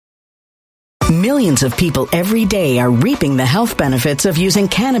Millions of people every day are reaping the health benefits of using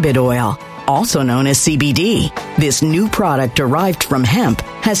cannabis oil, also known as CBD. This new product derived from hemp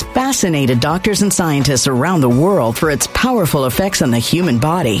has fascinated doctors and scientists around the world for its powerful effects on the human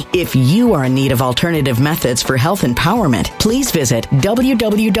body. If you are in need of alternative methods for health empowerment, please visit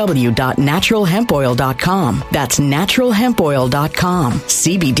www.naturalhempoil.com. That's naturalhempoil.com.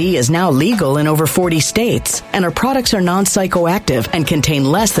 CBD is now legal in over 40 states, and our products are non-psychoactive and contain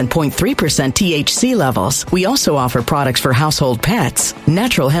less than 0.3% THC levels. We also offer products for household pets.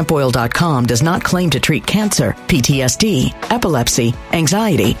 Naturalhempoil.com does not claim to treat cancer, PTSD, epilepsy,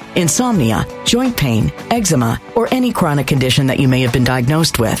 anxiety, insomnia, joint pain, eczema, or any chronic condition that you may have been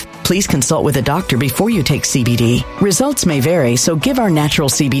diagnosed with. Please consult with a doctor before you take CBD. Results may vary, so give our natural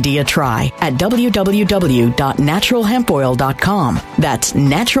CBD a try at www.naturalhempoil.com. That's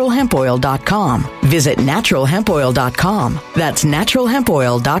naturalhempoil.com. Visit naturalhempoil.com. That's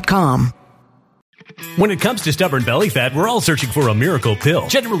naturalhempoil.com. When it comes to stubborn belly fat, we're all searching for a miracle pill.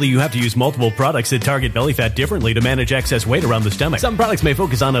 Generally, you have to use multiple products that target belly fat differently to manage excess weight around the stomach. Some products may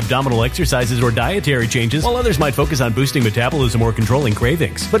focus on abdominal exercises or dietary changes, while others might focus on boosting metabolism or controlling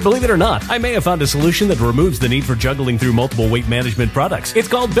cravings. But believe it or not, I may have found a solution that removes the need for juggling through multiple weight management products. It's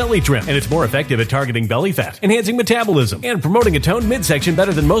called Belly Trim, and it's more effective at targeting belly fat, enhancing metabolism, and promoting a toned midsection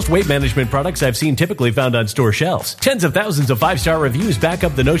better than most weight management products I've seen typically found on store shelves. Tens of thousands of 5-star reviews back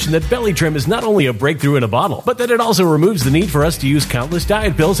up the notion that Belly Trim is not only a breakthrough in a bottle, but that it also removes the need for us to use countless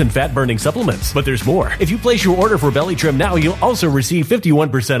diet pills and fat-burning supplements. But there's more. If you place your order for Belly Trim now, you'll also receive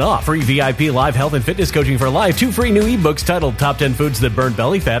 51% off, free VIP live health and fitness coaching for life, 2 free new ebooks titled Top 10 Foods That Burn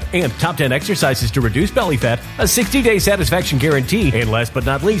Belly Fat and Top 10 Exercises to Reduce Belly Fat, a 60-day satisfaction guarantee, and last but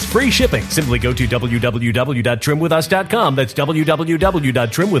not least, free shipping. Simply go to www.trimwithus.com. That's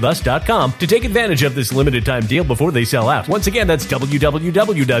www.trimwithus.com to take advantage of this limited time deal before they sell out. Once again, that's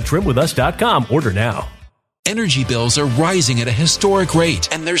www.trimwithus.com. Order now. Energy bills are rising at a historic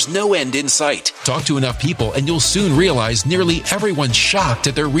rate, and there's no end in sight. Talk to enough people, and you'll soon realize nearly everyone's shocked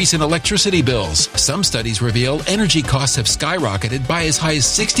at their recent electricity bills. Some studies reveal energy costs have skyrocketed by as high as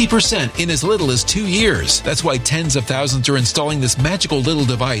 60% in as little as 2 years. That's why tens of thousands are installing this magical little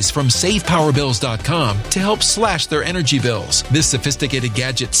device from SavePowerBills.com to help slash their energy bills. This sophisticated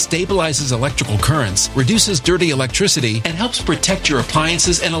gadget stabilizes electrical currents, reduces dirty electricity, and helps protect your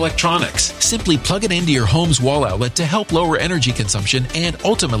appliances and electronics. Simply plug it into your home's wall outlet to help lower energy consumption and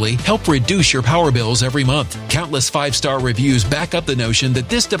ultimately help reduce your power bills every month. Countless 5-star reviews back up the notion that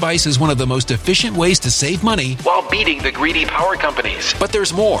this device is one of the most efficient ways to save money while beating the greedy power companies. But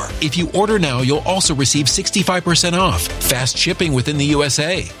there's more. If you order now, you'll also receive 65% off, fast shipping within the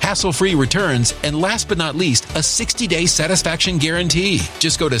USA, hassle-free returns, and last but not least, a 60-day satisfaction guarantee.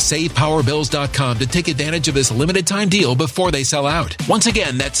 Just go to SavePowerBills.com to take advantage of this limited time deal before they sell out. Once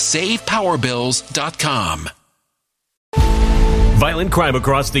again, that's SavePowerBills.com. Violent crime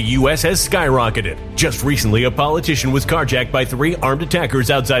across the U.S. has skyrocketed. Just recently, a politician was carjacked by 3 armed attackers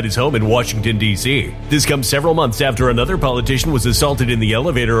outside his home in Washington, D.C. This comes several months after another politician was assaulted in the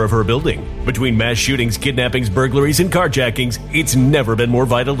elevator of her building. Between mass shootings, kidnappings, burglaries, and carjackings, it's never been more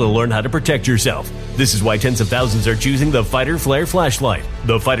vital to learn how to protect yourself. This is why tens of thousands are choosing the Fighter Flare flashlight.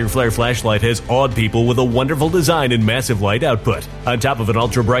 The Fighter Flare flashlight has awed people with a wonderful design and massive light output. On top of an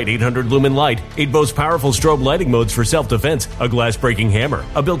ultra-bright 800-lumen light, it boasts powerful strobe lighting modes for self-defense, a glass-breaking hammer,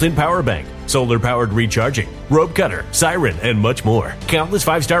 a built-in power bank, solar-powered recharging, rope cutter, siren, and much more. Countless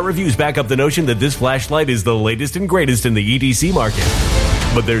 5-star reviews back up the notion that this flashlight is the latest and greatest in the EDC market.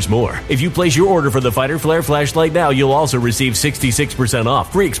 But there's more. If you place your order for the Fighter Flare flashlight now, you'll also receive 66%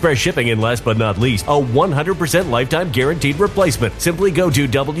 off, free express shipping, and last but not least, a 100% lifetime guaranteed replacement. Simply go to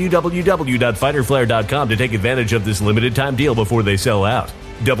www.fighterflare.com to take advantage of this limited time deal before they sell out.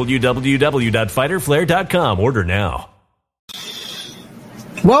 www.fighterflare.com. Order now.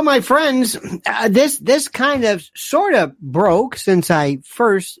 Well, my friends, this kind of sort of broke since I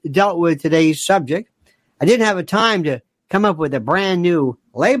first dealt with today's subject. I didn't have a time to come up with a brand new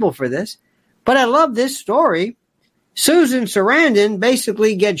label for this, but I love this story. Susan Sarandon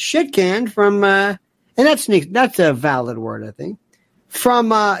basically gets shit canned from, and that's a valid word, I think,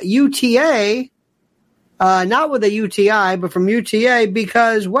 from UTA, not with a UTI, but from UTA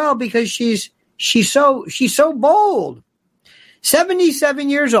because she's so bold. 77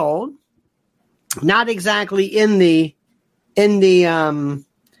 years old, not exactly in the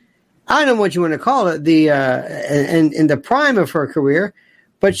I don't know what you want to call it, in the prime of her career,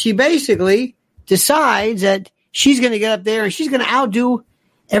 but she basically decides that she's going to get up there and she's going to outdo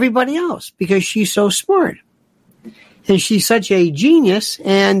everybody else because she's so smart. And she's such a genius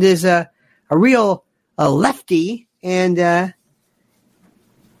and is a real lefty and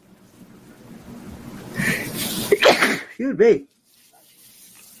Excuse me.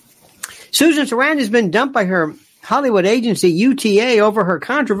 Susan Sarandon has been dumped by her Hollywood agency UTA over her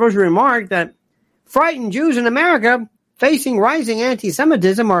controversial remark that frightened Jews in America facing rising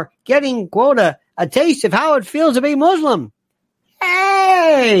anti-Semitism are getting, quote, a taste of how it feels to be Muslim.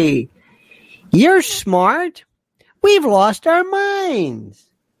 Hey, you're smart. We've lost our minds.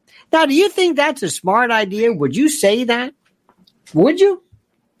 Now, do you think that's a smart idea? Would you say that? Would you?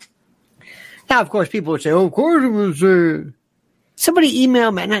 Now, of course, people would say, oh, of course it was. Somebody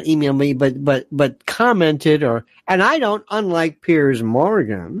emailed me, not emailed me, but commented, and I don't, unlike Piers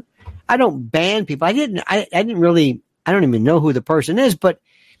Morgan, I don't ban people. I don't even know who the person is, but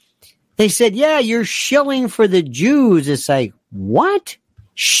they said, yeah, you're shilling for the Jews. It's like, what?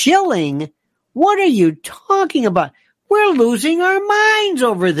 Shilling? What are you talking about? We're losing our minds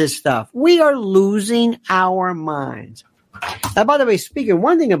over this stuff. We are losing our minds. Now, by the way, speaking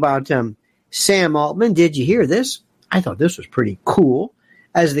one thing about Sam Altman, did you hear this? I thought this was pretty cool.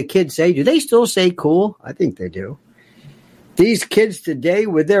 As the kids say, do they still say cool? I think they do. These kids today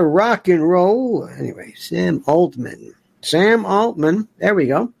with their rock and roll. Anyway, Sam Altman. There we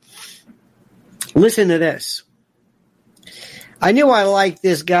go. Listen to this. I knew I liked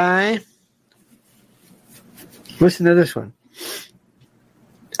this guy. Listen to this one.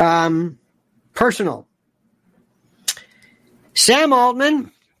 Personal. Sam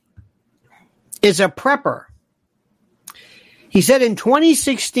Altman is a prepper. He said in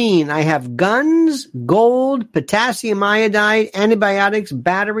 2016, I have guns, gold, potassium iodide, antibiotics,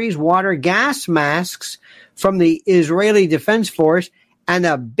 batteries, water, gas masks from the Israeli Defense Force, and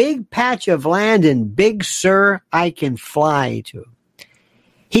a big patch of land in Big Sur I can fly to.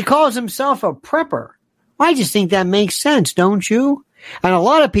 He calls himself a prepper. I just think that makes sense, don't you? And a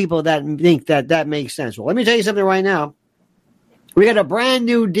lot of people that think that makes sense. Well, let me tell you something right now. We got a brand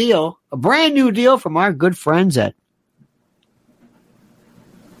new deal from our good friends at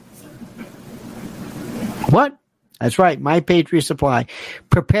what? That's right, My Patriot Supply.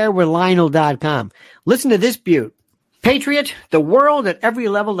 PrepareWithLionel.com. Listen to this beaut. Patriot, the world at every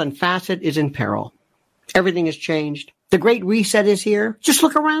level and facet is in peril. Everything has changed. The Great Reset is here. Just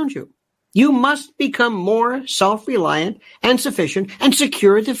look around you. You must become more self-reliant and sufficient and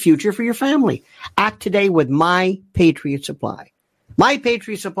secure the future for your family. Act today with My Patriot Supply. My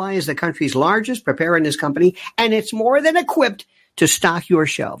Patriot Supply is the country's largest preparedness company, and it's more than equipped to stock your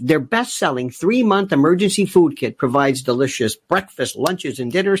shelf. Their best-selling 3-month emergency food kit provides delicious breakfast, lunches, and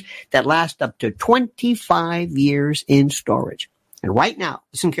dinners that last up to 25 years in storage. And right now,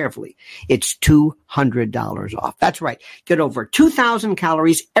 listen carefully, it's $200 off. That's right. Get over 2,000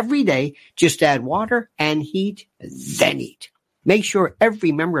 calories every day. Just add water and heat, then eat. Make sure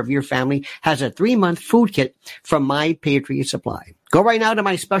every member of your family has a 3-month food kit from My Patriot Supply. Go right now to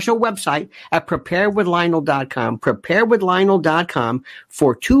my special website at preparewithlionel.com, preparewithlionel.com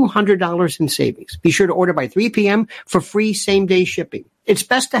for $200 in savings. Be sure to order by 3 p.m. for free same-day shipping. It's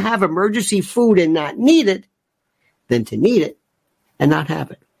best to have emergency food and not need it than to need it and not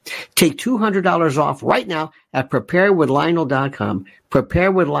have it. Take $200 off right now at preparewithlionel.com,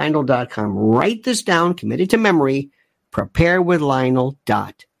 preparewithlionel.com. Write this down, commit it to memory,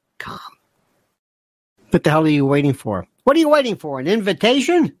 preparewithlionel.com. What the hell are you waiting for? What are you waiting for? An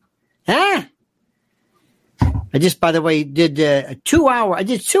invitation? Huh? I just, by the way, did 2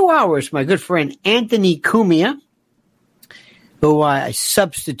 hours for my good friend Anthony Cumia, who I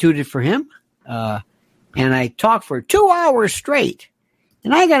substituted for him. And I talked for 2 hours straight.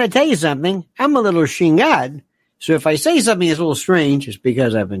 And I got to tell you something. I'm a little shingad. So if I say something that's a little strange, it's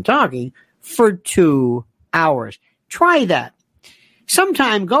because I've been talking for 2 hours. Try that.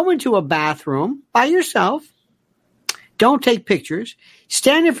 Sometime go into a bathroom by yourself. Don't take pictures.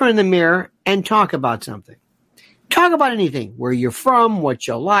 Stand in front of the mirror and talk about something. Talk about anything, where you're from, what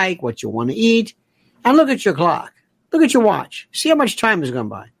you like, what you want to eat, and look at your clock. Look at your watch. See how much time has gone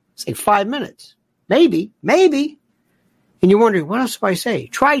by. It's like 5 minutes. Maybe. And you're wondering, what else do I say?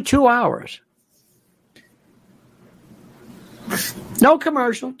 Try 2 hours. No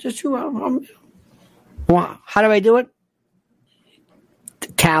commercial, just 2 hours. Wow. How do I do it?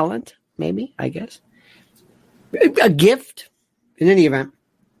 Talent, maybe, I guess. A gift, in any event.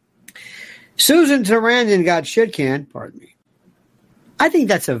 Susan Sarandon got shit canned, pardon me. I think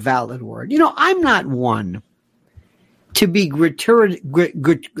that's a valid word. You know, I'm not one to be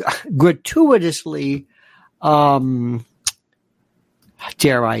gratuitously,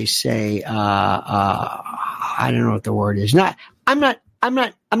 dare I say, I don't know what the word is. I'm not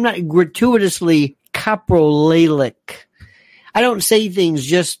gratuitously coprolalic. I don't say things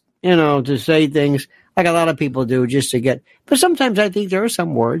just, to say things like a lot of people do just to get, but sometimes I think there are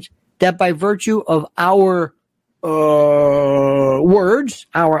some words that by virtue of our words,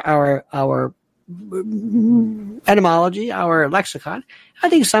 our etymology, our lexicon, I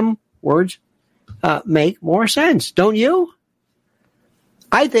think some words make more sense. Don't you?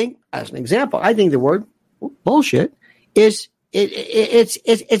 I think, as an example, I think the word bullshit is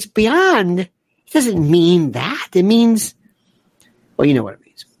it's beyond. It doesn't mean that. It means, well, you know what it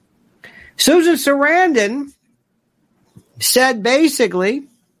means. Susan Sarandon said basically,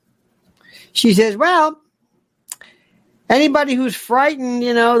 she says, well, anybody who's frightened,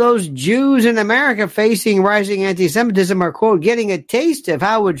 those Jews in America facing rising anti-Semitism are, quote, getting a taste of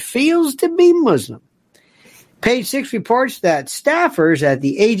how it feels to be Muslim. Page 6 reports that staffers at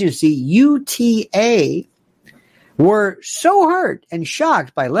the agency UTA were so hurt and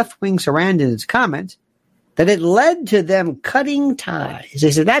shocked by left-wing Sarandon's comments that it led to them cutting ties.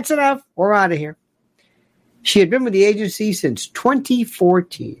 They said, that's enough. We're out of here. She had been with the agency since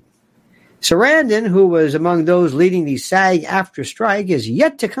 2014. Sarandon, who was among those leading the SAG-AFTRA strike, is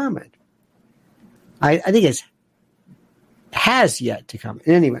yet to comment. I think it has yet to comment.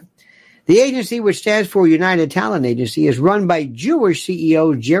 Anyway, the agency, which stands for United Talent Agency, is run by Jewish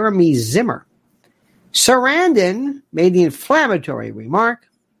CEO Jeremy Zimmer. Sarandon made the inflammatory remark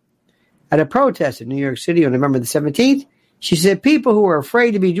at a protest in New York City on November the 17th. She said people who are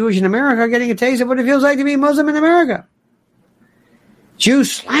afraid to be Jewish in America are getting a taste of what it feels like to be Muslim in America. Jews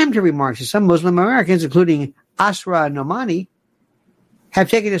slammed her remarks as some Muslim Americans, including Asra Nomani, have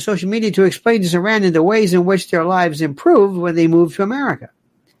taken to social media to explain to Sarandon the ways in which their lives improved when they moved to America.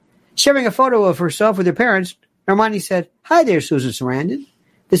 Sharing a photo of herself with her parents, Nomani said, "Hi there, Susan Sarandon.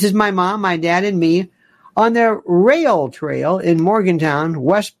 This is my mom, my dad, and me on the rail trail in Morgantown,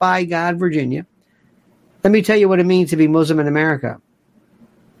 West by God, Virginia. Let me tell you what it means to be Muslim in America.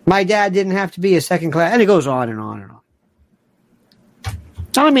 My dad didn't have to be a second class," and it goes on and on and on.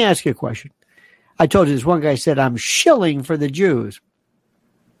 Now let me ask you a question. I told you this one guy said, I'm shilling for the Jews.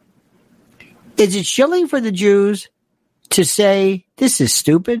 Is it shilling for the Jews to say this is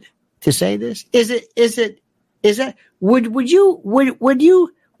stupid to say this? Is that would you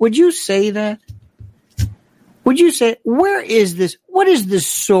say that? Would you say, where is this? What is the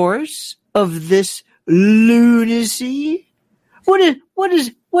source of this lunacy? What is the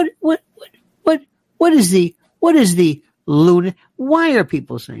lunacy? Why are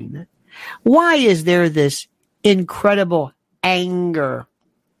people saying that? Why is there this incredible anger?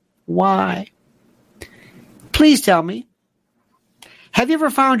 Why? Please tell me. Have you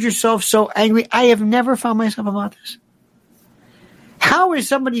ever found yourself so angry? I have never found myself about this. How is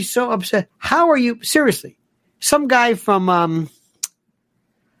somebody so upset? How are you? Seriously. Some guy from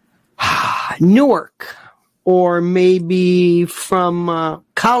Newark, or maybe from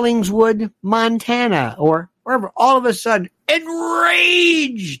Collingswood, Montana, or wherever, all of a sudden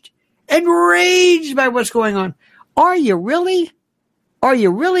enraged by what's going on. Are you really? Are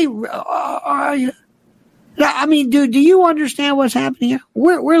you? I mean, do you understand what's happening here?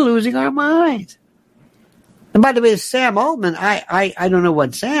 We're losing our minds. And by the way, Sam Altman, I don't know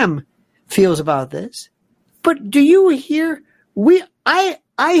what Sam feels about this. But do you hear? I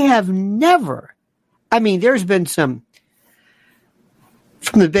have never. I mean, there's been some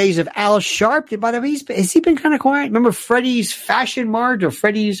from the days of Al Sharpton. By the way, has he been kind of quiet? Remember Freddie's Fashion Mart or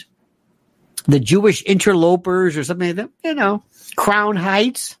Freddie's the Jewish Interlopers or something like that? Crown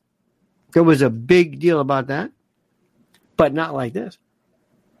Heights. There was a big deal about that, but not like this.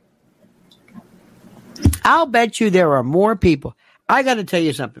 I'll bet you there are more people. I got to tell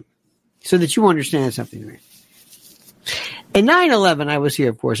you something so that you understand something. In 9/11, I was here,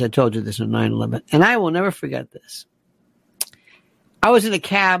 of course. I told you this on 9/11, and I will never forget this. I was in a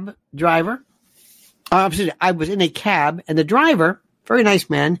cab driver. I was in a cab, and the driver, very nice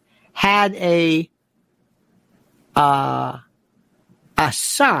man, had a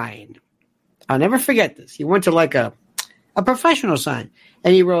sign. I'll never forget this. He went to like a professional sign,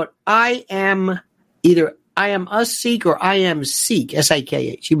 and he wrote, I am a Sikh or I am Sikh,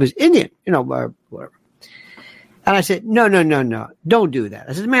 S-I-K-H. He was Indian, whatever. And I said, no, don't do that.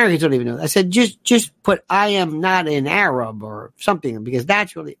 I said, Americans don't even know that. I said, just put I am not an Arab or something, because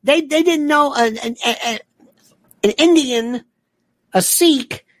that's really, they didn't know an Indian, a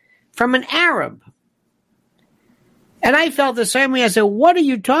Sikh from an Arab. And I felt the same way. I said, what are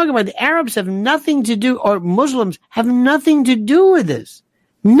you talking about? The Arabs have nothing to do, or Muslims have nothing to do with this.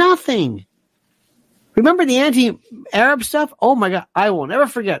 Nothing. Remember the anti-Arab stuff? Oh my God, I will never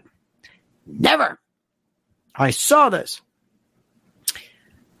forget. Never. I saw this. It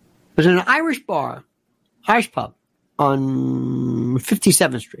was in an Irish pub on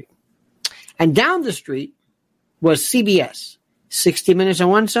 57th Street. And down the street was CBS. 60 Minutes on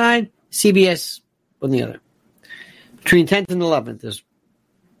one side, CBS on the other. between 10th and 11th is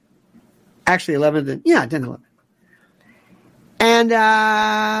actually 11th and 10th and 11th. And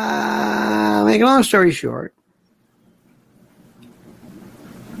make a long story short,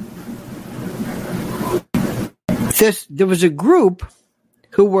 there was a group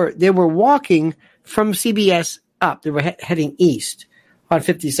who were walking from CBS up. They were heading east on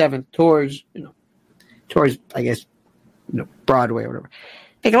 57th towards I guess Broadway or whatever.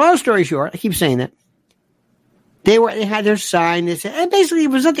 Make a long story short, I keep saying that they had their sign. They said, and basically it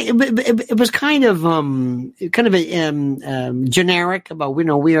was nothing. It was kind of a generic about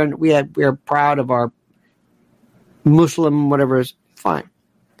we are proud of our Muslim whatever is fine.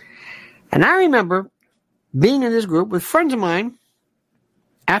 And I remember being in this group with friends of mine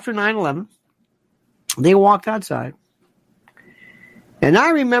after 9/11. They walked outside, and I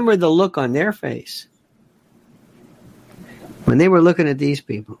remember the look on their face when they were looking at these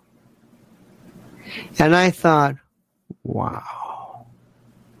people. And I thought, wow.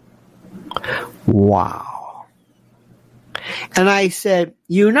 And I said,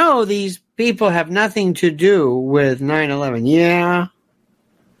 these people have nothing to do with 9/11. Yeah.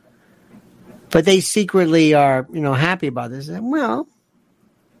 But they secretly are, happy about this. And, well,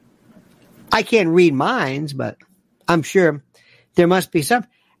 I can't read minds, but I'm sure there must be some.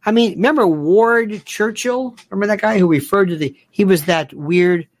 I mean, remember Ward Churchill? Remember that guy who referred to he was that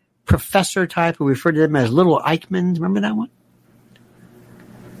weird professor type who referred to them as little Eichmanns. Remember that one?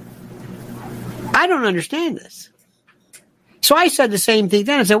 I don't understand this. So I said the same thing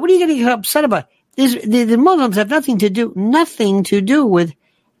then. I said, what are you getting upset about? The Muslims have nothing to do with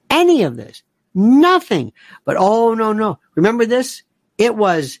any of this. Nothing. But, oh, no. Remember this? It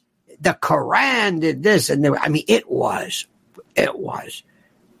was the Quran did this. And it was.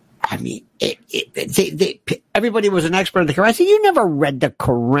 Everybody was an expert on the Quran. I said, you never read the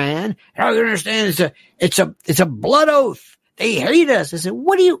Quran. I don't understand. It's a blood oath. They hate us. I said,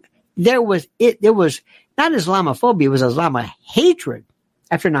 there was not Islamophobia, it was Islam hatred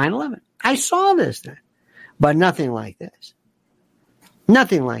after 9/11. I saw this then, but nothing like this.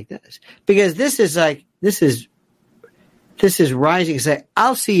 Nothing like this. Because this is rising. Say,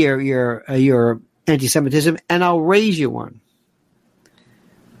 I'll see your anti-Semitism and I'll raise you one.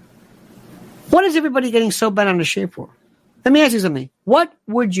 What is everybody getting so bent on the shape for? Let me ask you something. What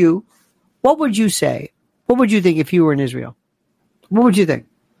would you say? What would you think if you were in Israel? What would you think?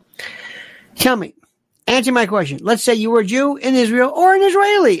 Tell me. Answer my question. Let's say you were a Jew in Israel or an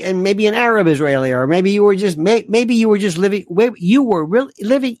Israeli, and maybe an Arab Israeli, or maybe you were just living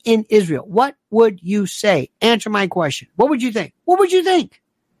in Israel. What would you say? Answer my question. What would you think?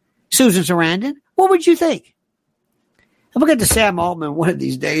 Susan Sarandon, what would you think? We'll get to Sam Altman one of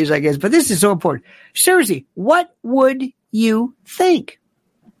these days, I guess, but this is so important. Seriously, what would you think?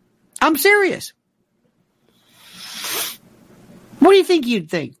 I'm serious. What do you think you'd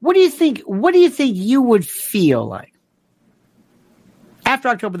think? What do you think you would feel like? After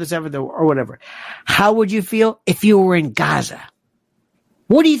October the 7th or whatever. How would you feel if you were in Gaza?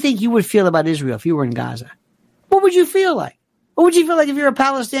 What do you think you would feel about Israel if you were in Gaza? What would you feel like? What would you feel like if you're a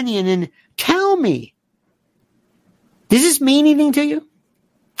Palestinian? And tell me. Does this mean anything to you?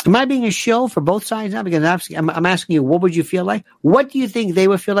 Am I being a shill for both sides now? Because I'm asking you, what would you feel like? What do you think they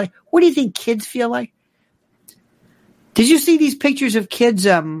would feel like? What do you think kids feel like? Did you see these pictures of kids?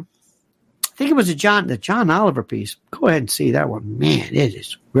 I think it was the John Oliver piece. Go ahead and see that one. Man, it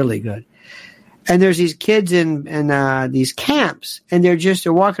is really good. And there's these kids in these camps, and they're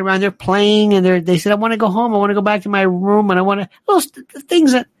walking around, they're playing, and they said, I want to go home. I want to go back to my room, and I want to, those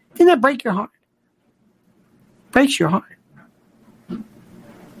things didn't that break your heart? Breaks your heart.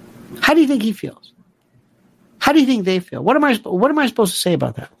 How do you think he feels? How do you think they feel? What am I supposed to say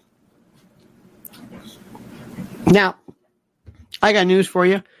about that? Now, I got news for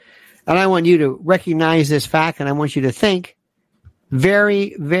you, and I want you to recognize this fact, and I want you to think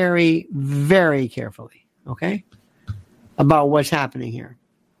very, very, very carefully, okay, about what's happening here.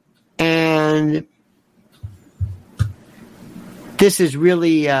 And this is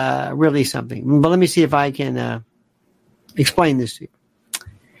really, really something. But let me see if I can explain this to you.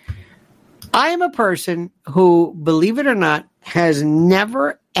 I am a person who, believe it or not, has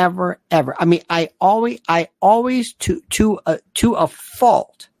never, ever, ever. I mean, I always to a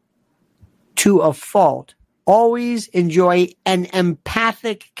fault, always enjoy an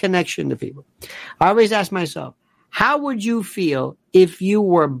empathic connection to people. I always ask myself, how would you feel if you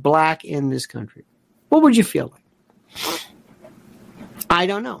were black in this country? What would you feel like? I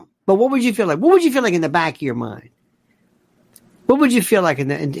don't know. But what would you feel like? What would you feel like in the back of your mind? What would you feel like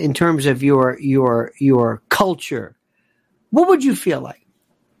in terms of your culture? What would you feel like?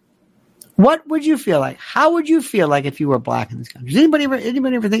 What would you feel like? How would you feel like if you were black in this country? Does anybody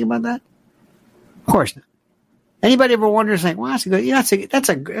ever think about that? Of course not. Anybody ever wonders like, well, that's a good, yeah, that's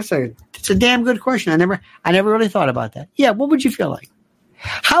a damn good question. I never really thought about that. Yeah, what would you feel like?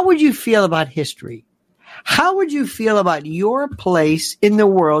 How would you feel about history? How would you feel about your place in the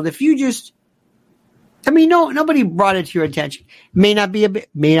world if you just, nobody brought it to your attention. May not be a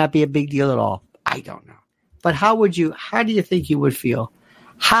big deal at all. I don't know. But how do you think you would feel?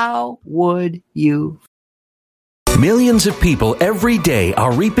 How would you? Millions of people every day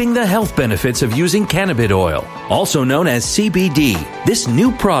are reaping the health benefits of using cannabis oil, also known as CBD. This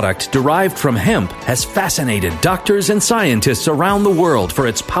new product derived from hemp has fascinated doctors and scientists around the world for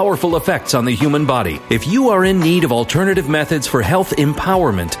its powerful effects on the human body. If you are in need of alternative methods for health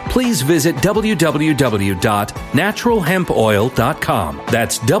empowerment, please visit www.naturalhempoil.com.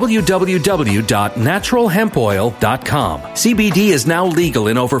 That's www.naturalhempoil.com. CBD is now legal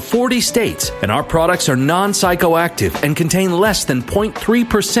in over 40 states, and our products are non-psychoactive and contain less than 0.3%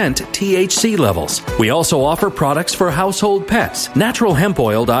 THC levels. We also offer products for household pets.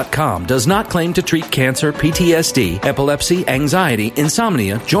 NaturalHempOil.com does not claim to treat cancer, PTSD, epilepsy, anxiety,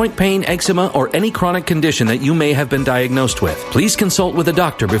 insomnia, joint pain, eczema, or any chronic condition that you may have been diagnosed with. Please consult with a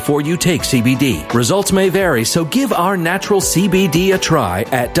doctor before you take CBD. Results may vary, so give our natural CBD a try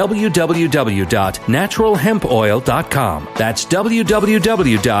at www.naturalhempoil.com. That's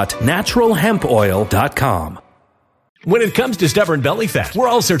www.naturalhempoil.com. When it comes to stubborn belly fat, we're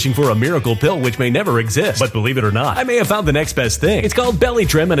all searching for a miracle pill which may never exist. But believe it or not, I may have found the next best thing. It's called Belly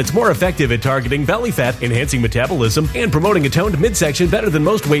Trim, and it's more effective at targeting belly fat, enhancing metabolism, and promoting a toned midsection better than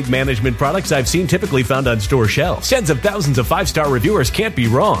most weight management products I've seen typically found on store shelves. Tens of thousands of 5-star reviewers can't be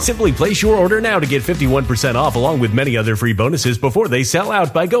wrong. Simply place your order now to get 51% off along with many other free bonuses before they sell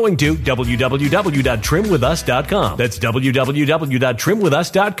out by going to www.trimwithus.com. That's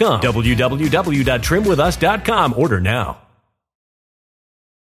www.trimwithus.com. www.trimwithus.com. Order now.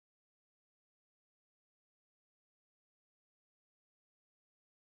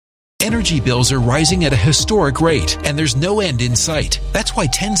 Energy bills are rising at a historic rate, and there's no end in sight. That's why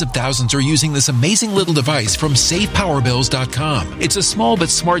tens of thousands are using this amazing little device from SavePowerBills.com. It's a small but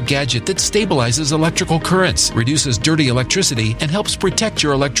smart gadget that stabilizes electrical currents, reduces dirty electricity, and helps protect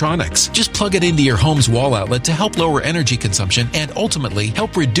your electronics. Just plug it into your home's wall outlet to help lower energy consumption and ultimately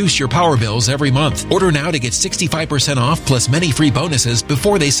help reduce your power bills every month. Order now to get 65% off plus many free bonuses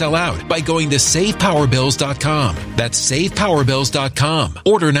before they sell out by going to SavePowerBills.com. That's SavePowerBills.com.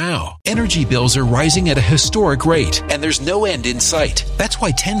 Order now. Energy bills are rising at a historic rate, and there's no end in sight. That's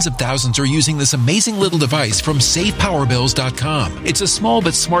why tens of thousands are using this amazing little device from SavePowerBills.com. It's a small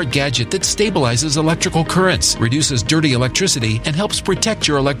but smart gadget that stabilizes electrical currents, reduces dirty electricity, and helps protect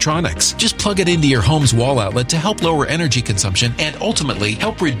your electronics. Just plug it into your home's wall outlet to help lower energy consumption and ultimately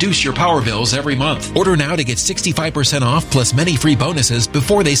help reduce your power bills every month. Order now to get 65% off plus many free bonuses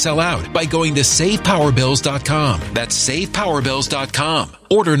before they sell out by going to SavePowerBills.com. That's SavePowerBills.com.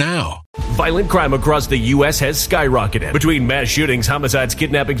 Order now. Violent crime across the U.S. has skyrocketed. Between mass shootings, homicides,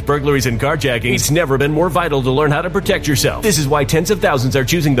 kidnappings, burglaries, and carjackings, it's never been more vital to learn how to protect yourself. This is why tens of thousands are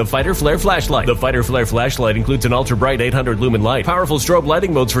choosing the Fighter Flare flashlight. The Fighter Flare flashlight includes an ultra-bright 800 lumen light, powerful strobe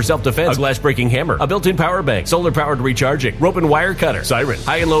lighting modes for self-defense, a glass-breaking hammer, a built-in power bank, solar-powered recharging, rope and wire cutter, siren,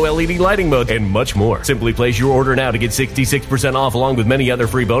 high and low LED lighting mode, and much more. Simply place your order now to get 66% off along with many other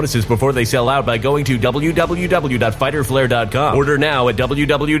free bonuses before they sell out by going to www.fighterflare.com. Order now at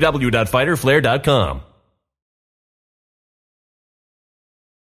www.fighterflare.com.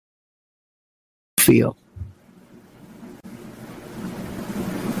 Feel.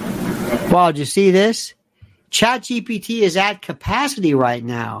 Well, did you see this? ChatGPT is at capacity right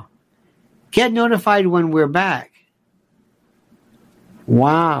now. Get notified when we're back.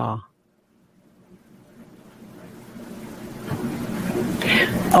 Wow.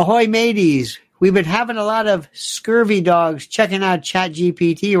 Ahoy, mateys. We've been having a lot of scurvy dogs checking out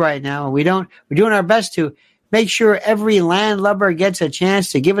ChatGPT right now. We're doing our best to make sure every landlubber gets a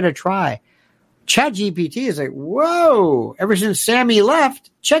chance to give it a try. ChatGPT is like, whoa, ever since Sammy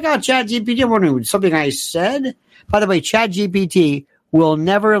left, check out ChatGPT. I'm wondering, something I said? By the way, ChatGPT will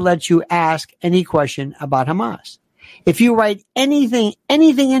never let you ask any question about Hamas. If you write anything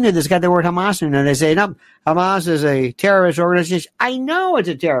into this, got the word Hamas in it, and they say, no, Hamas is a terrorist organization. I know it's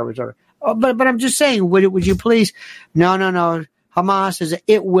a terrorist organization. Oh, but I'm just saying, would you please? No. Hamas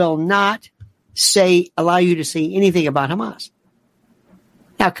it will not allow you to say anything about Hamas.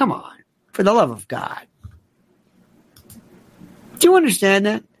 Now, come on, for the love of God. Do you understand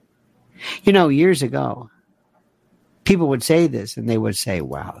that? Years ago, people would say this, and they would say,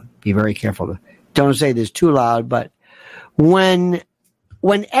 wow, be very careful. Don't say this too loud, but when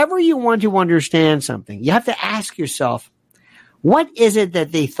whenever you want to understand something, you have to ask yourself, what is it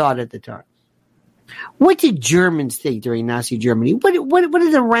that they thought at the time? What did Germans think during Nazi Germany? What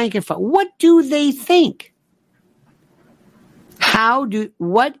did the rank and file? What do they think?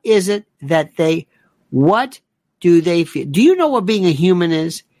 What do they feel? Do you know what being a human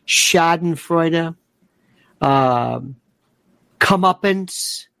is? Schadenfreude,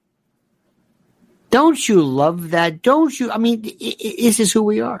 comeuppance. Don't you love that? Don't you? I mean, this is who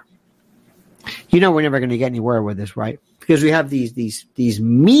we are. You know, we're never going to get anywhere with this, right? Because we have these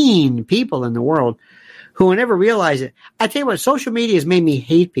mean people in the world who will never realize it. I tell you what, social media has made me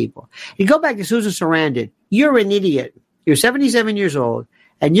hate people. You go back to Susan Sarandon. You're an idiot. You're 77 years old,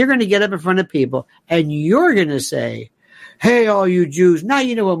 and you're going to get up in front of people, and you're going to say, hey, all you Jews, now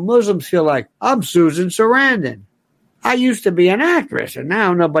you know what Muslims feel like. I'm Susan Sarandon. I used to be an actress, and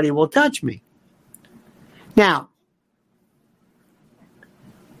now nobody will touch me. Now,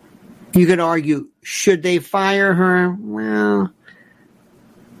 you could argue, should they fire her? Well,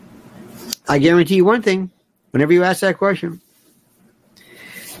 I guarantee you one thing, whenever you ask that question,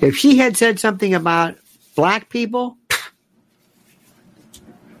 if she had said something about black people,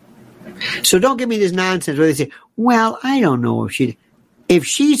 so don't give me this nonsense where they say, well, I don't know if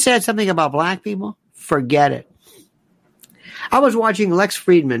she said something about black people, forget it. I was watching Lex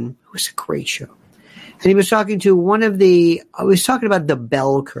Friedman, it was a great show. And he was talking to about the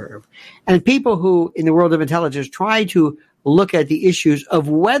bell curve. And people who, in the world of intelligence, try to look at the issues of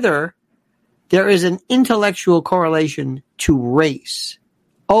whether there is an intellectual correlation to race.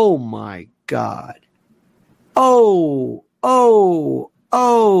 Oh, my God. Oh.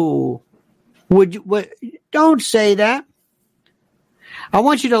 Don't say that. I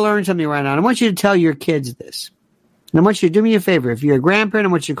want you to learn something right now. I want you to tell your kids this. And I want you to do me a favor. If you're a grandparent,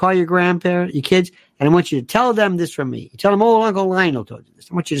 I want you to call your grandparent, your kids, and I want you to tell them this from me. You tell them, oh, Uncle Lionel told you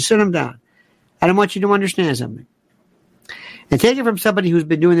this. I want you to sit them down. And I want you to understand something. And take it from somebody who's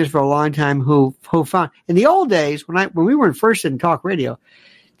been doing this for a long time, who found, in the old days, when we were first in talk radio,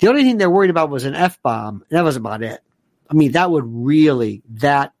 the only thing they're worried about was an F-bomb. That was about it. I mean, that would really,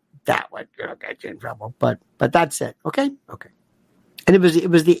 that would get you in trouble. But that's it. Okay? Okay. And it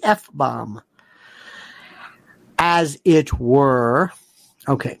was the F-bomb, as it were.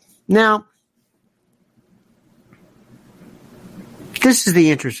 Okay. Now, this is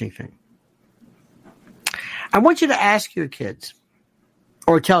the interesting thing. I want you to ask your kids,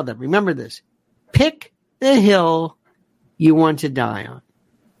 or tell them, remember this, pick the hill you want to die on.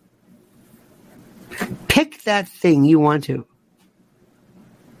 Pick that thing you want to.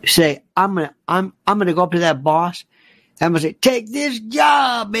 Say, I'm gonna go up to that boss. I'm gonna say, take this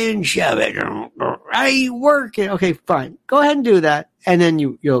job and shove it. I ain't working. Okay, fine. Go ahead and do that, and then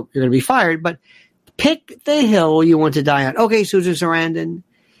you're gonna be fired. But pick the hill you want to die on. Okay, Susan Sarandon,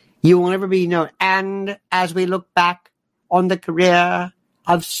 you will never be known. And as we look back on the career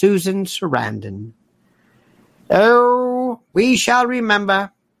of Susan Sarandon, oh, we shall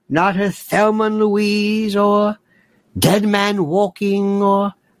remember not her Thelma and Louise or Dead Man Walking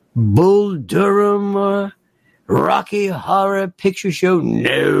or Bull Durham or Rocky Horror Picture Show.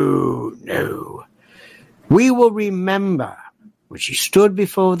 No. We will remember when she stood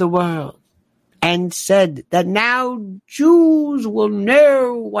before the world and said that now Jews will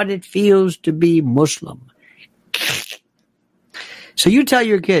know what it feels to be Muslim. So you tell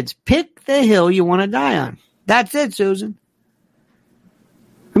your kids, pick the hill you want to die on. That's it, Susan.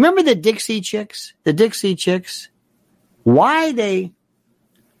 Remember the Dixie Chicks? The Dixie Chicks? I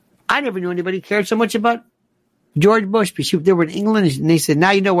never knew anybody cared so much about George Bush. They were in England, and they said,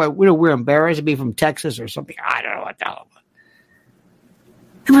 now you know what? We're embarrassed to be from Texas or something. I don't know what the hell.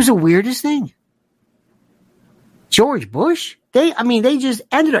 It was the weirdest thing. George Bush? They just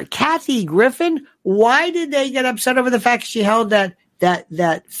ended her. Kathy Griffin? Why did they get upset over the fact she held that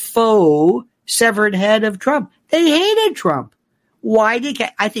faux severed head of Trump? They hated Trump. Why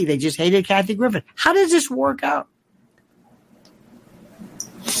I think they just hated Kathy Griffin. How does this work out?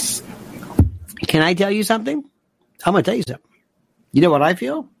 Can I tell you something? I'm going to tell you something. You know what I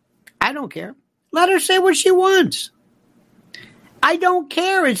feel? I don't care. Let her say what she wants. I don't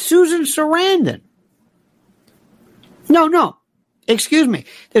care. It's Susan Sarandon. No. Excuse me.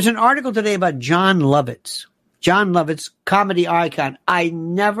 There's an article today about John Lovitz. John Lovitz, comedy icon. I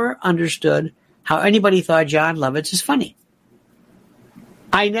never understood how anybody thought John Lovitz is funny.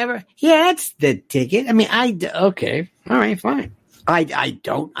 That's the ticket. I mean, okay. All right, fine. I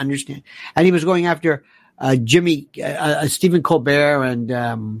don't understand. And he was going after Stephen Colbert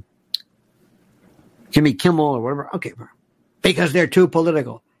and Jimmy Kimmel or whatever. Okay, because they're too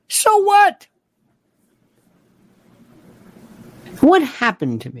political. So what? What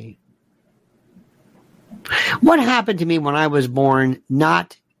happened to me? What happened to me when I was born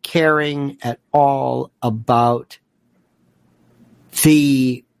not caring at all about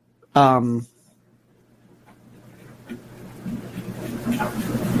the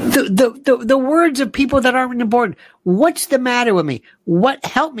words of people that aren't important? What's the matter with me? What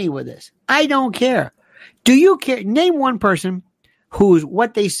helped me with this? I don't care. Do you care? Name one person who's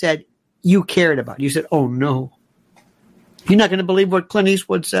what they said you cared about. You said, oh no. You're not going to believe what Clint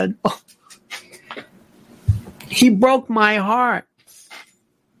Eastwood said. Oh. He broke my heart.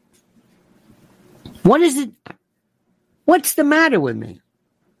 What is it? What's the matter with me?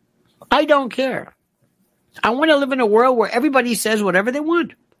 I don't care. I want to live in a world where everybody says whatever they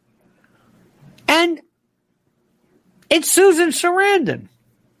want. And it's Susan Sarandon.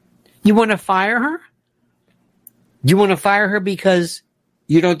 You want to fire her? You want to fire her because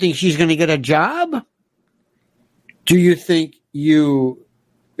you don't think she's going to get a job? Do you think you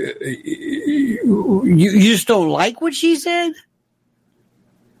just don't like what she said?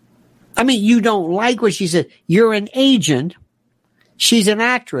 I mean, you don't like what she said. You're an agent. She's an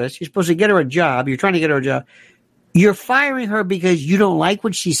actress. You're supposed to get her a job. You're trying to get her a job. You're firing her because you don't like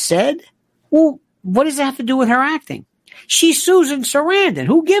what she said? Well, what does that have to do with her acting? She's Susan Sarandon.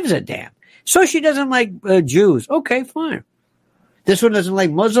 Who gives a damn? So she doesn't like Jews. Okay, fine. This one doesn't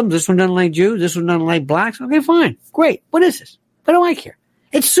like Muslims. This one doesn't like Jews. This one doesn't like blacks. Okay, fine. Great. What is this? What do I care?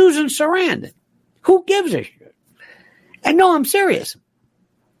 It's Susan Sarandon. Who gives a shit? And no, I'm serious.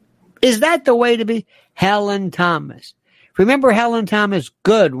 Is that the way to be? Helen Thomas. Remember Helen Thomas?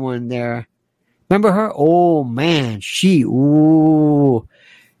 Good one there. Remember her? Oh, man. Sinead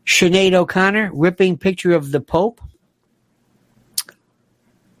O'Connor, ripping picture of the Pope.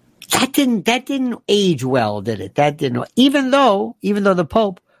 That didn't age well, did it? That didn't. Even though the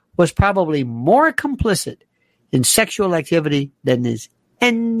Pope was probably more complicit in sexual activity than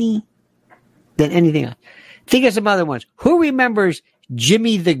anything else. Think of some other ones. Who remembers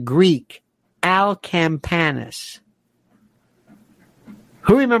Jimmy the Greek, Al Campanis?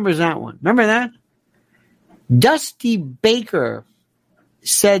 Who remembers that one? Remember that? Dusty Baker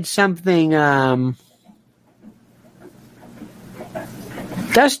said something.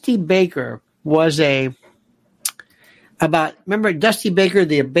 Dusty Baker was remember Dusty Baker,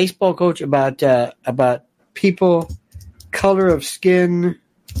 the baseball coach, about people, color of skin.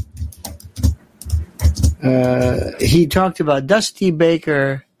 He talked about Dusty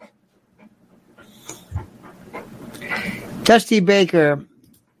Baker.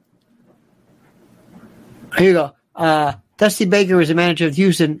 Here you go. Dusty Baker was the manager of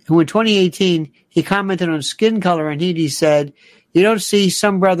Houston, who in 2018, he commented on skin color, and he said, you don't see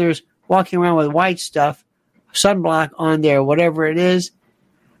some brothers walking around with white stuff, sunblock on there, whatever it is.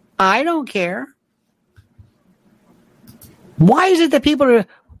 I don't care. Why is it that people are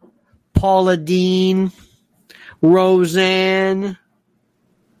Paula Dean, Roseanne,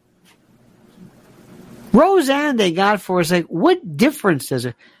 they got for us? Like, what difference does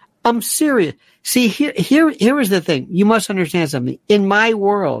it? I'm serious. See, here is the thing. You must understand something. In my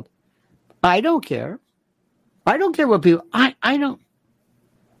world, I don't care. I don't care what people. I don't.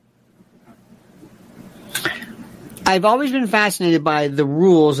 I've always been fascinated by the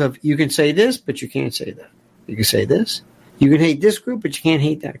rules of you can say this, but you can't say that. You can say this. You can hate this group, but you can't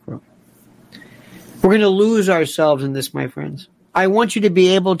hate that group. We're going to lose ourselves in this, my friends. I want you to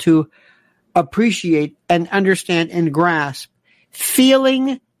be able to appreciate and understand and grasp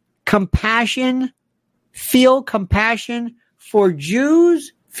feeling compassion, feel compassion for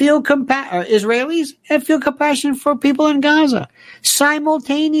Jews, feel Israelis, and feel compassion for people in Gaza.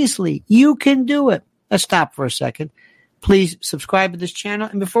 Simultaneously, you can do it. Let's stop for a second. Please subscribe to this channel.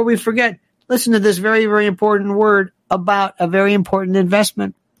 And before we forget, listen to this very, very important word about a very important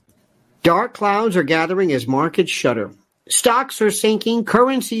investment. Dark clouds are gathering as markets shudder. Stocks are sinking,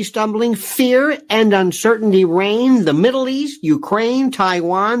 currency stumbling, fear and uncertainty reign. The Middle East, Ukraine,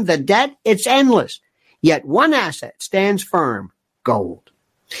 Taiwan, the debt, it's endless. Yet one asset stands firm, gold.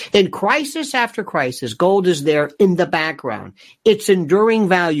 In crisis after crisis, gold is there in the background. Its enduring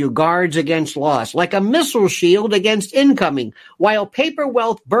value guards against loss, like a missile shield against incoming. While paper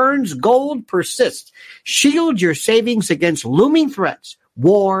wealth burns, gold persists. Shield your savings against looming threats,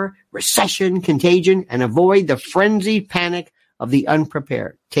 war, recession, contagion, and avoid the frenzied panic of the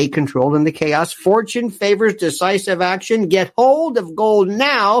unprepared. Take control in the chaos. Fortune favors decisive action. Get hold of gold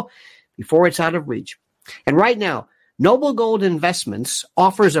now before it's out of reach. And right now, Noble Gold Investments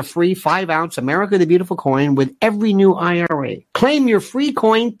offers a free 5-ounce America the Beautiful coin with every new IRA. Claim your free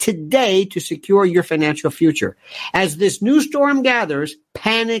coin today to secure your financial future. As this new storm gathers,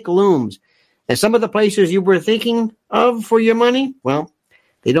 panic looms. And some of the places you were thinking of for your money, well,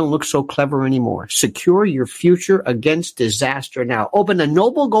 they don't look so clever anymore. Secure your future against disaster now. Open a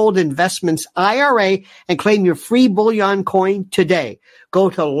Noble Gold Investments IRA and claim your free bullion coin today. Go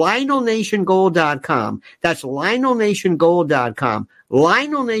to LionelNationGold.com. That's LionelNationGold.com.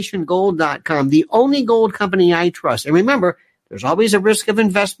 LionelNationGold.com, the only gold company I trust. And remember, there's always a risk of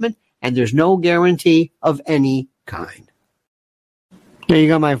investment, and there's no guarantee of any kind. There you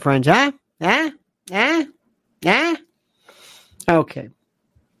go, my friends. Huh? Okay.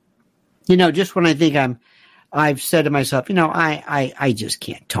 Just when I think I've said to myself, I just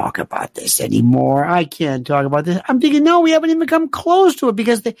can't talk about this anymore. I can't talk about this. I'm thinking, no, we haven't even come close to it,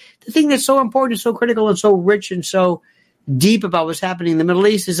 because the thing that's so important, so critical, and so rich and so deep about what's happening in the Middle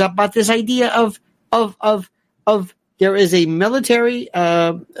East is about this idea of there is a military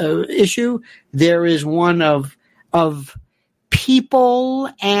issue. There is one of people,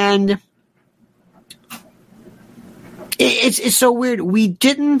 and it's so weird. We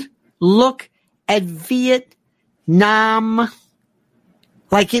didn't look at Vietnam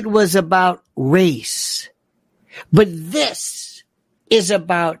like it was about race. But this is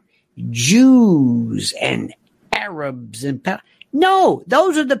about Jews and Arabs and no,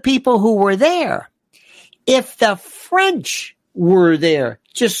 those are the people who were there. If the French were there,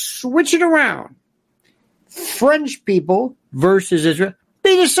 just switch it around. French people versus Israel,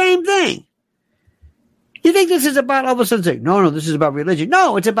 be the same thing. You think this is about all of a sudden saying, no, this is about religion.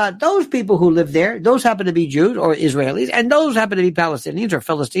 No, it's about those people who live there. Those happen to be Jews or Israelis, and those happen to be Palestinians or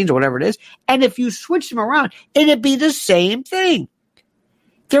Philistines or whatever it is. And if you switch them around, it'd be the same thing.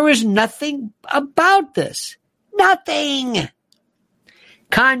 There is nothing about this. Nothing.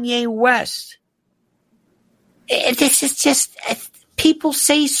 Kanye West. This is just, people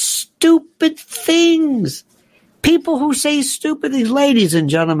say stupid things. People who say stupid things, ladies and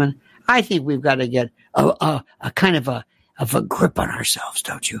gentlemen, I think we've got to get a kind of a grip on ourselves,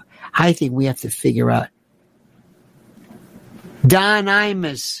 don't you? I think we have to figure out. Don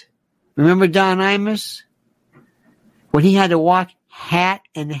Imus. Remember Don Imus? When he had to walk hat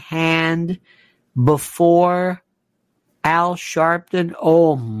in hand before Al Sharpton?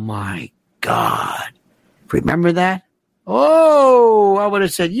 Oh, my God. Remember that? Oh, I would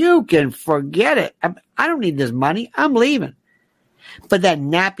have said, you can forget it. I don't need this money. I'm leaving. But that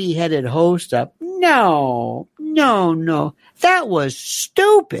nappy-headed host up, no. That was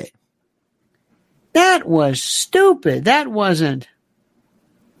stupid. That wasn't.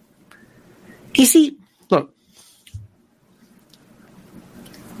 You see, look,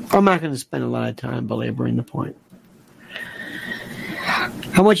 I'm not going to spend a lot of time belaboring the point.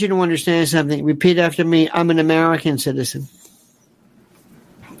 I want you to understand something. Repeat after me. I'm an American citizen.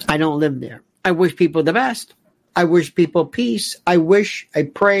 I don't live there. I wish people the best. I wish people peace. I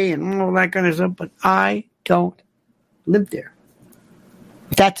pray, and all that kind of stuff, but I don't live there.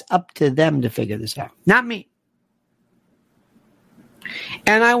 That's up to them to figure this out, not me.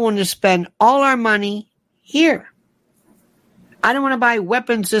 And I want to spend all our money here. I don't want to buy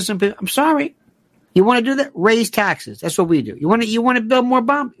weapon systems. I'm sorry. You want to do that? Raise taxes. That's what we do. You want to build more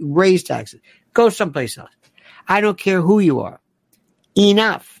bombs? Raise taxes. Go someplace else. I don't care who you are.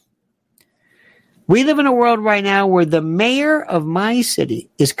 Enough. We live in a world right now where the mayor of my city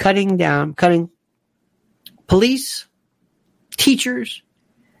is cutting police, teachers,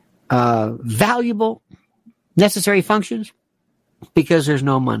 valuable, necessary functions because there's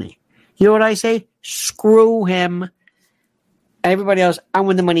no money. You know what I say? Screw him. Everybody else, I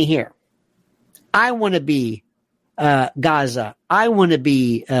want the money here. I want to be Gaza. I want to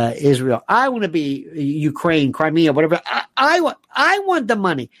be Israel. I want to be Ukraine, Crimea, whatever. I want the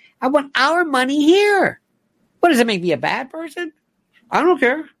money. I want our money here. What, does it make me a bad person? I don't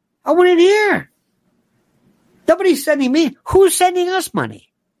care. I want it here. Nobody's sending me. Who's sending us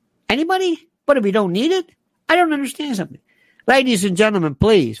money? Anybody? But if we don't need it? I don't understand something. Ladies and gentlemen,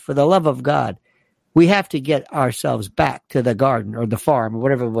 please, for the love of God, we have to get ourselves back to the garden or the farm or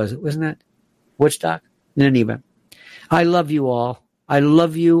whatever it was. Wasn't that Woodstock? In any event. I love you all. I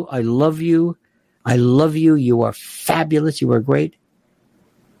love you. I love you. I love you. You are fabulous. You are great.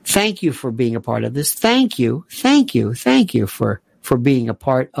 Thank you for being a part of this. Thank you. Thank you. Thank you for being a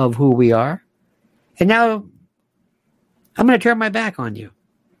part of who we are. And now I'm going to turn my back on you.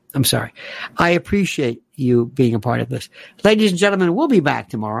 I'm sorry. I appreciate you being a part of this. Ladies and gentlemen, we'll be back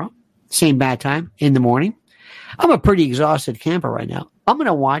tomorrow. Same bad time in the morning. I'm a pretty exhausted camper right now. I'm going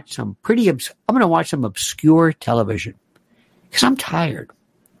to watch some obscure television because I'm tired.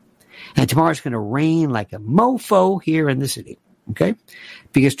 And tomorrow it's going to rain like a mofo here in the city. Okay?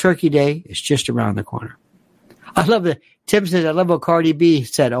 Because Turkey Day is just around the corner. I love that Tim says, I love what Cardi B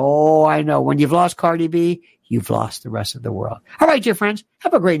said. Oh, I know. When you've lost Cardi B, you've lost the rest of the world. All right, dear friends,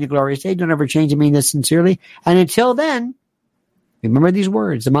 have a great and glorious day. Don't ever change. I mean this sincerely. And until then, remember these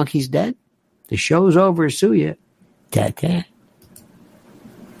words. The monkey's dead. The show's over. Sue you. Ta-ta.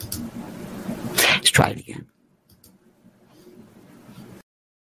 Let's try it again.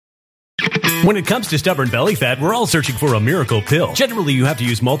 When it comes to stubborn belly fat, we're all searching for a miracle pill. Generally, you have to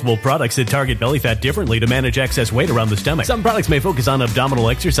use multiple products that target belly fat differently to manage excess weight around the stomach. Some products may focus on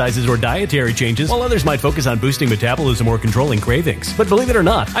abdominal exercises or dietary changes, while others might focus on boosting metabolism or controlling cravings. But believe it or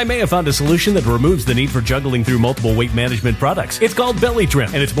not, I may have found a solution that removes the need for juggling through multiple weight management products. It's called Belly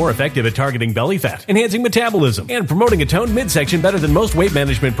Trim, and it's more effective at targeting belly fat, enhancing metabolism, and promoting a toned midsection better than most weight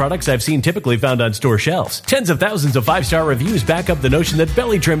management products I've seen typically found on store shelves. Tens of thousands of 5-star reviews back up the notion that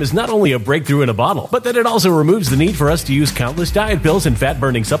Belly Trim is not only a breakthrough in a bottle, but that it also removes the need for us to use countless diet pills and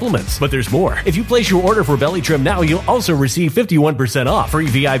fat-burning supplements. But there's more. If you place your order for Belly Trim now, you'll also receive 51% off, free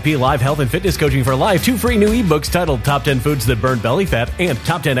VIP live health and fitness coaching for life, 2 free new ebooks titled Top 10 Foods That Burn Belly Fat and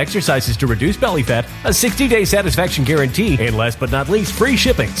Top 10 Exercises to Reduce Belly Fat, a 60-day satisfaction guarantee, and last but not least, free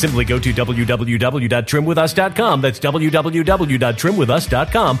shipping. Simply go to www.trimwithus.com. That's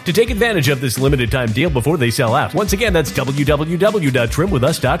www.trimwithus.com to take advantage of this limited time deal before they sell out. Once again, that's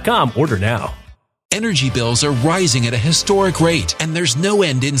www.trimwithus.com. Order now. Energy bills are rising at a historic rate, and there's no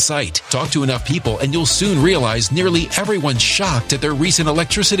end in sight. Talk to enough people, and you'll soon realize nearly everyone's shocked at their recent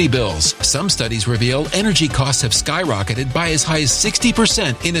electricity bills. Some studies reveal energy costs have skyrocketed by as high as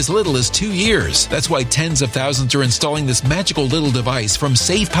 60% in as little as 2 years. That's why tens of thousands are installing this magical little device from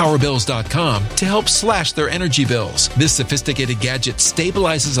SavePowerBills.com to help slash their energy bills. This sophisticated gadget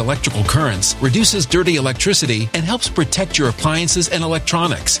stabilizes electrical currents, reduces dirty electricity, and helps protect your appliances and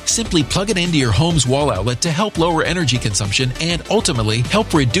electronics. Simply plug it into your home's wall outlet to help lower energy consumption and ultimately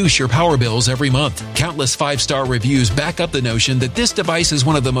help reduce your power bills every month. Countless 5-star reviews back up the notion that this device is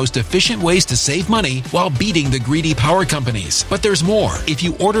one of the most efficient ways to save money while beating the greedy power companies. But there's more. If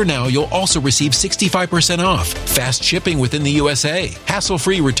you order now, you'll also receive 65% off, fast shipping within the USA,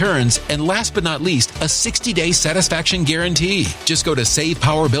 hassle-free returns, and last but not least, a 60-day satisfaction guarantee. Just go to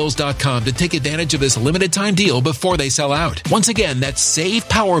SavePowerBills.com to take advantage of this limited time deal before they sell out. Once again, that's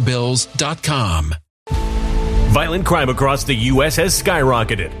SavePowerBills.com. Violent crime across the U.S. has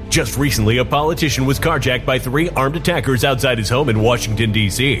skyrocketed. Just recently, a politician was carjacked by 3 armed attackers outside his home in Washington,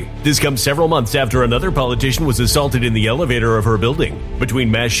 D.C. This comes several months after another politician was assaulted in the elevator of her building. Between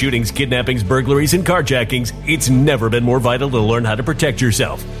mass shootings, kidnappings, burglaries, and carjackings, it's never been more vital to learn how to protect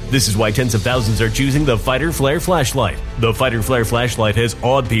yourself. This is why tens of thousands are choosing the Fighter Flare flashlight. The Fighter Flare flashlight has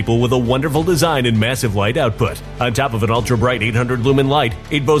awed people with a wonderful design and massive light output. On top of an ultra-bright 800 lumen light,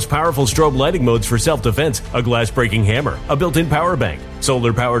 it boasts powerful strobe lighting modes for self-defense, a glass-breaking hammer, a built-in power bank,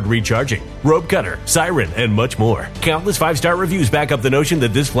 solar-powered recharging, rope cutter, siren, and much more. Countless 5-star reviews back up the notion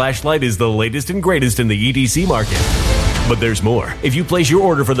that this flashlight is the latest and greatest in the EDC market. But there's more. If you place your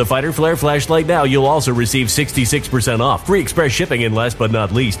order for the Fighter Flare flashlight now, you'll also receive 66% off, free express shipping, and last but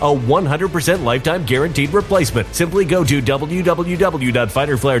not least, a 100% lifetime guaranteed replacement. Simply go to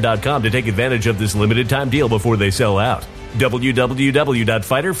www.fighterflare.com to take advantage of this limited time deal before they sell out.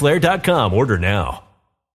 www.fighterflare.com. Order now.